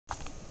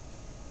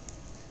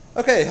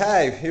Okay,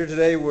 hi. Here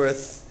today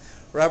with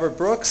Robert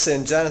Brooks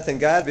and Jonathan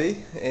Godbey,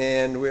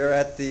 and we're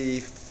at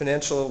the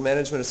Financial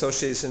Management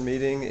Association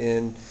meeting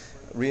in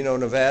Reno,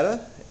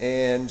 Nevada.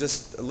 And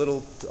just a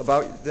little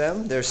about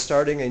them. They're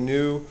starting a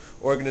new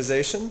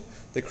organization,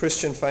 the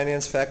Christian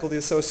Finance Faculty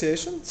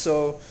Association.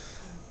 So,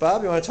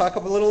 Bob, you want to talk a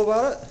little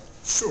about it?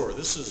 Sure.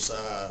 This has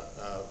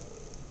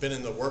been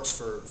in the works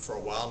for a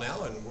while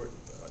now, and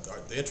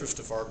the interest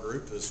of our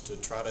group is to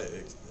try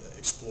to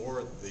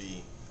explore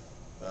the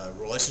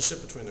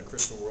relationship between the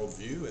Christian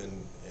worldview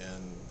and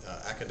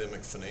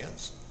academic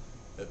finance,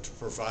 to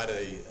provide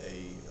a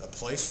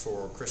place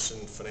for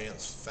Christian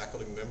finance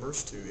faculty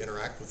members to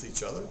interact with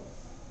each other,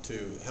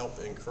 to help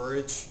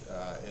encourage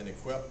and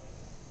equip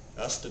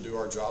us to do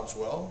our jobs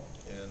well.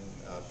 And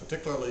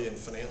particularly in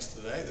finance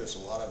today, there's a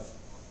lot of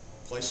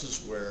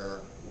places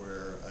where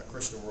a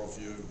Christian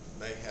worldview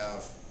may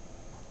have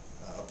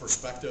a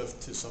perspective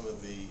to some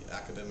of the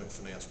academic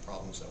finance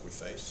problems that we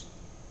face.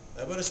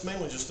 But it's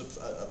mainly just a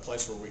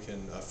place where we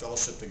can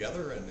fellowship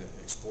together and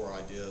explore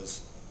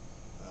ideas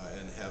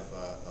and have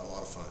a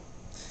lot of fun.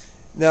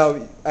 Now,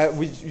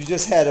 you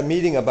just had a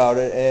meeting about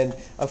it, and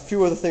a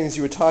few of the things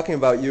you were talking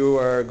about, you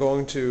are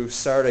going to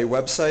start a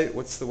website.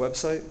 What's the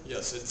website?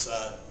 Yes, it's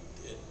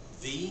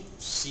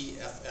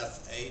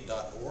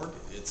thecffa.org.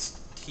 It's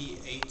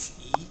thecffa.org.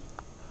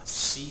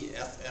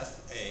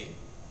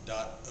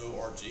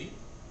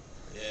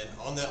 And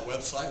on that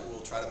website,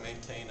 we'll try to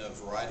maintain a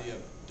variety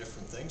of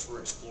different things.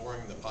 We're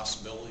exploring the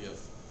possibility of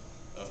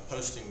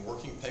posting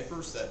working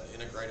papers that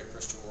integrate a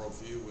Christian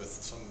worldview with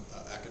some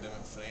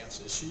academic finance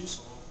issues.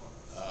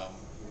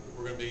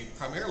 We're going to be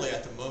primarily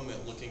at the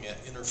moment looking at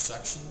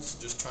intersections,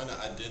 just trying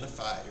to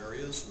identify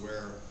areas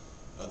where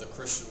the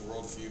Christian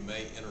worldview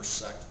may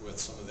intersect with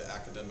some of the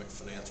academic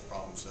finance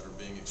problems that are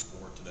being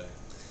explored today.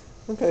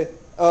 Okay.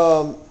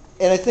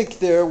 And I think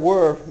there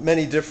were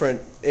many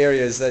different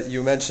areas that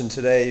you mentioned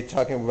today,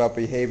 talking about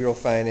behavioral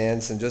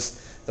finance and just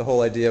the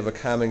whole idea of a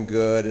common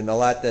good, and a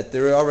lot that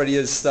there already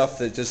is stuff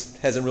that just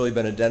hasn't really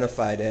been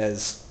identified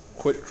as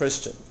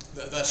Christian.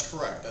 That's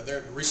correct.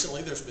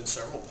 Recently there's been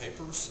several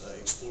papers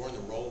exploring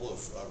the role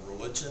of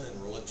religion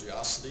and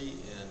religiosity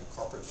in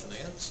corporate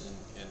finance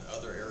and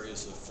other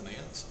areas of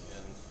finance.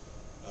 And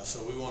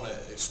so we want to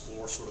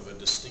explore sort of a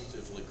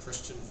distinctively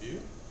Christian view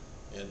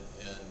and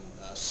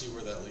see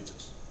where that leads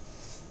us.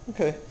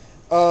 Okay.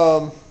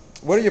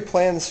 What are your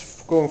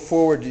plans going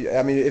forward?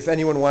 I mean, if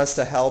anyone wants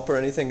to help or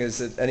anything,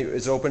 is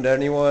it open to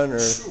anyone? Or?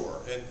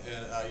 Sure, and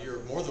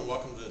you're more than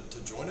welcome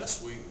to join us.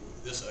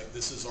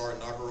 This is our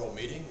inaugural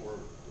meeting. We're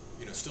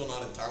still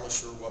not entirely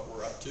sure what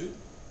we're up to,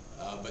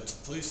 but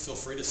please feel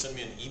free to send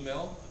me an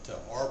email to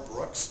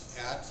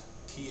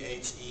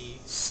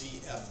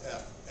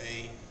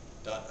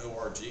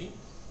rbrooks@thecffa.org,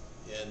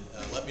 and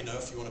let me know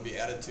if you want to be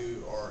added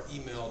to our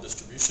email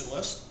distribution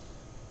list.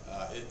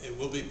 It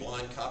will be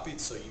blind copied,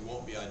 so you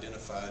won't be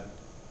identified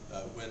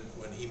when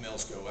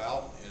emails go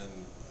out.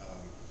 And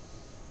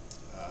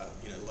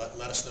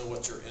let us know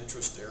what your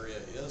interest area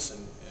is,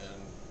 and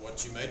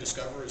what you may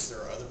discover is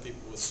there are other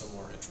people with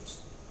similar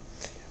interests.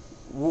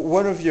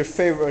 One of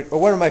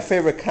my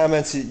favorite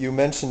comments that you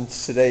mentioned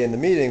today in the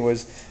meeting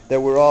was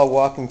that we're all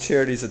walking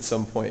charities at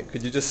some point.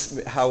 Could you just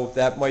how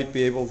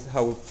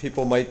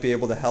people might be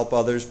able to help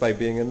others by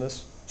being in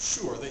this?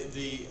 Sure.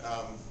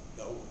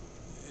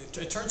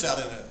 It turns out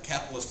in a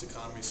capitalist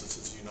economy such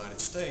as the United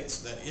States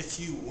that if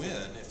you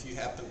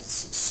happen to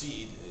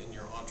succeed in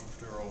your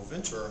entrepreneurial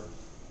venture,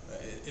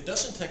 it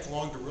doesn't take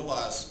long to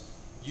realize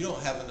you don't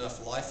have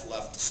enough life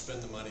left to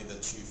spend the money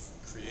that you've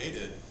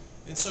created.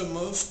 And so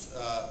most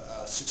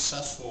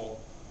successful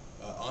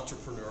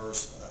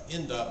entrepreneurs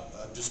end up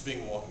just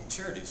being walking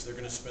charities. They're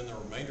going to spend the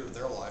remainder of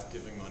their life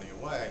giving money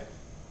away,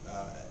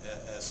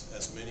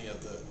 as many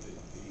of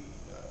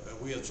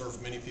we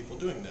observe many people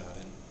doing that.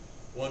 And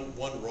one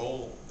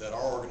role that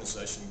our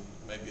organization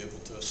may be able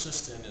to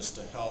assist in is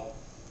to help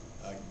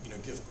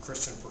give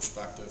Christian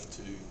perspective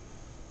to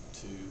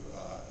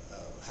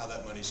how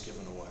that money is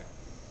given away.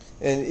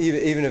 And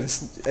even if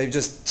it's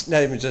just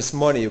not even just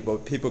money,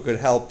 but people could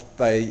help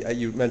by,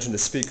 you mentioned a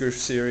speaker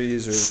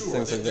series or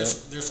things like that.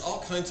 There's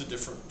all kinds of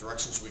different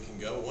directions we can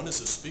go. One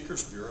is a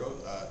speakers bureau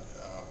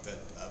that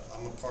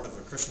I'm a part of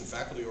a Christian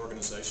faculty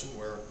organization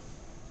where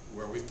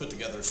we've put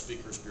together a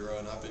speakers bureau,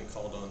 and I've been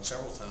called on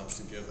several times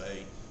to give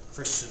a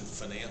Christian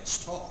finance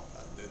talk.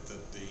 The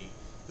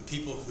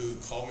people who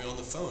call me on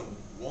the phone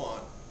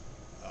want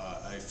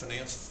a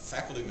finance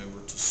faculty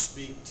member to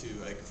speak to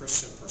a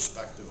Christian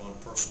perspective on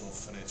personal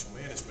financial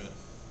management,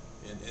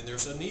 and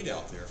there's a need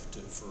out there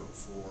for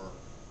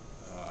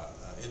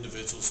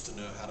individuals to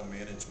know how to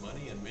manage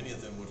money, and many of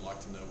them would like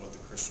to know what the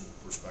Christian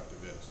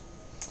perspective is.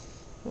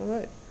 All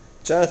right.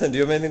 Jonathan, do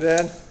you have anything to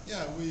add?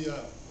 Yeah, we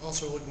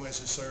also are looking ways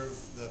to serve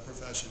the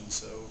profession,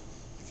 so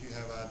if you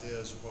have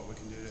ideas of what we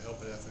can do to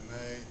help at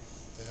FMA,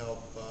 to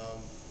help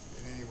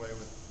in any way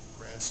with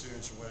grad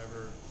students or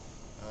whatever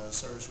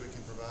service we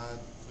can provide,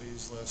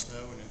 please let us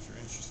know. And if you're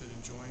interested in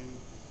joining,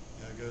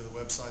 go to the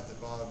website that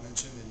Bob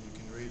mentioned, and you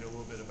can read a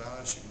little bit about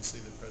us. You can see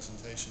the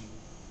presentation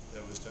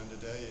that was done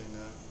today, and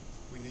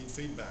we need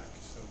feedback.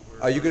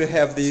 So Are you going to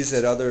have these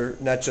at other,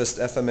 not just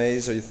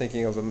FMAs, are you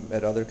thinking of them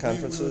at other We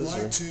conferences? would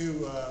or- like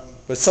to.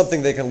 But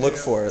something they can look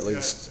Yeah, for at yeah,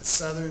 least.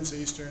 Southerns,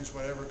 Easterns,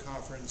 whatever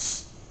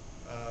conference.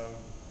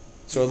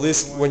 So at people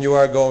least going when you to-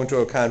 are going to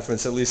a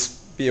conference, at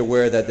least be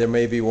aware that there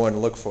may be one,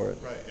 look for it.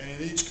 Right, and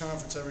in each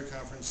conference, every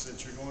conference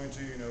that you're going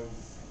to,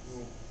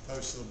 we'll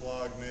post to the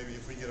blog, maybe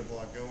if we get a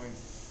blog going,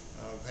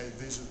 hey,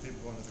 these are the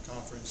people going to the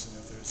conference, and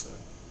if there's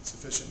a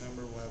sufficient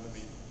number, we'll have a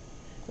meeting.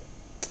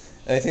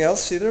 Anything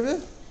else, either of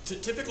you?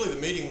 Typically,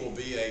 the meeting will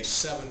be a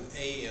 7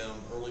 a.m.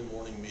 early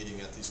morning meeting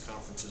at these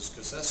conferences,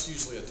 because that's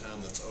usually a time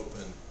that's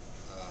open,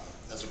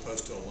 as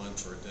opposed to a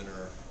lunch or a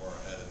dinner or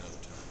at another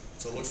time.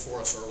 So look for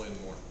us early in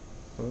the morning.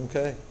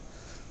 Okay.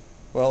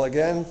 Well,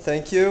 again,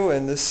 thank you,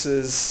 and this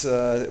is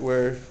the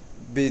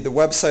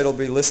website will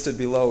be listed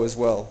below as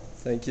well.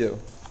 Thank you.